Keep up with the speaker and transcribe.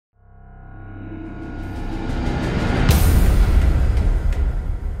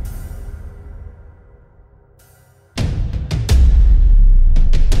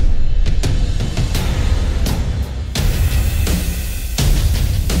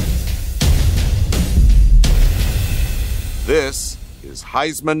This is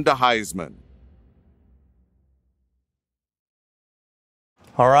Heisman to Heisman.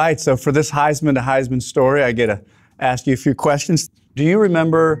 All right, so for this Heisman to Heisman story, I get to ask you a few questions. Do you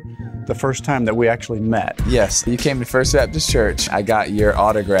remember the first time that we actually met? Yes, you came to First Baptist Church. I got your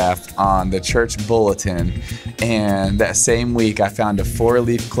autograph on the church bulletin, and that same week I found a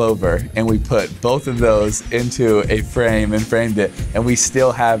 4-leaf clover, and we put both of those into a frame and framed it, and we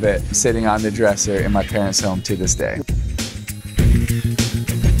still have it sitting on the dresser in my parents' home to this day.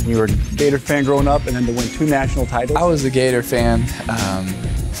 You were a Gator fan growing up, and then to win 2 national titles? I was a Gator fan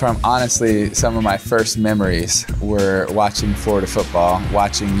from honestly some of my first memories were watching Florida football,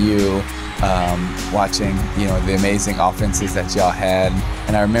 watching you, watching the amazing offenses that y'all had.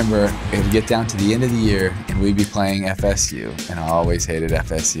 And I remember it would get down to the end of the year and we'd be playing FSU, and I always hated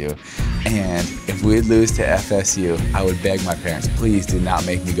FSU. And if we'd lose to FSU, I would beg my parents, please do not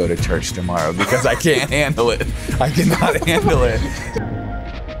make me go to church tomorrow because I can't handle it. I cannot handle it.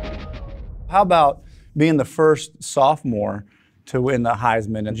 How about being the first sophomore to win the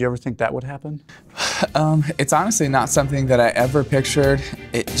Heisman? Did you ever think that would happen? It's honestly not something that I ever pictured.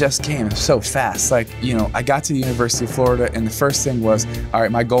 It just came so fast. Like, I got to the University of Florida, and the first thing was, all right,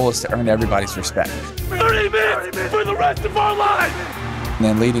 my goal is to earn everybody's respect. 30 minutes for the rest of our lives! And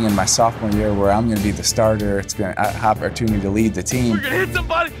then leading in my sophomore year where I'm going to be the starter, it's going to have an opportunity to lead the team. We're going to hit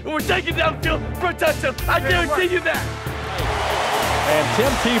somebody, and we're taking downfield for a touchdown. I guarantee you that. And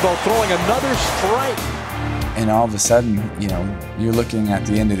Tim Tebow throwing another strike. And all of a sudden, you're looking at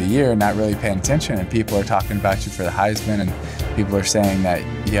the end of the year, not really paying attention, and people are talking about you for the Heisman, and people are saying that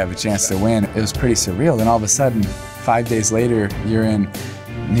you have a chance to win. It was pretty surreal. And all of a sudden, 5 days later, you're in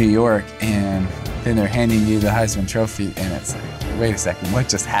New York, and then they're handing you the Heisman Trophy, and it's like, wait a second, what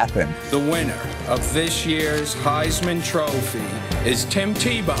just happened? The winner of this year's Heisman Trophy is Tim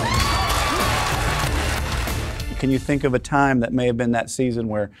Tebow. Can you think of a time that may have been that season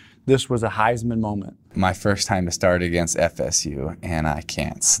where this was a Heisman moment? My first time to start against FSU, and I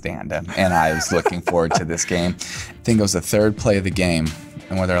can't stand them. And I was looking forward to this game. I think it was the 3rd play of the game,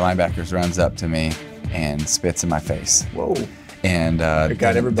 and one of their linebackers runs up to me and spits in my face. Whoa. And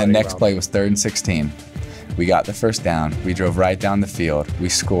the next play was 3rd and 16. We got the first down. We drove right down the field. We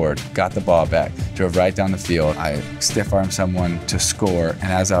scored, got the ball back, drove right down the field. I stiff-armed someone to score,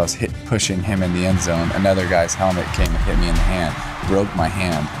 and as I was pushing him in the end zone, another guy's helmet came and hit me in the hand, broke my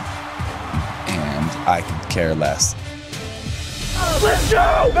hand, and I could care less. Let's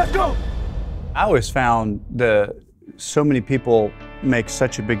go! Let's go! I always found so many people make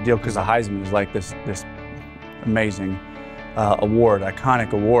such a big deal because the Heisman is like this amazing award,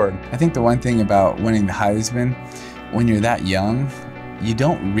 iconic award. I think the one thing about winning the Heisman, when you're that young, you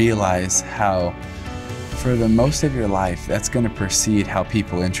don't realize how, for the most of your life, that's going to precede how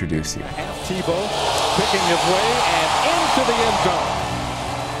people introduce you. Tebow picking his way and into the end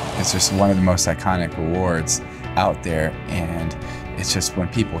zone. It's just one of the most iconic awards out there, and it's just when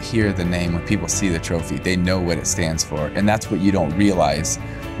people hear the name, when people see the trophy, they know what it stands for, and that's what you don't realize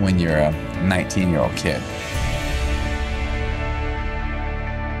when you're a 19-year-old kid.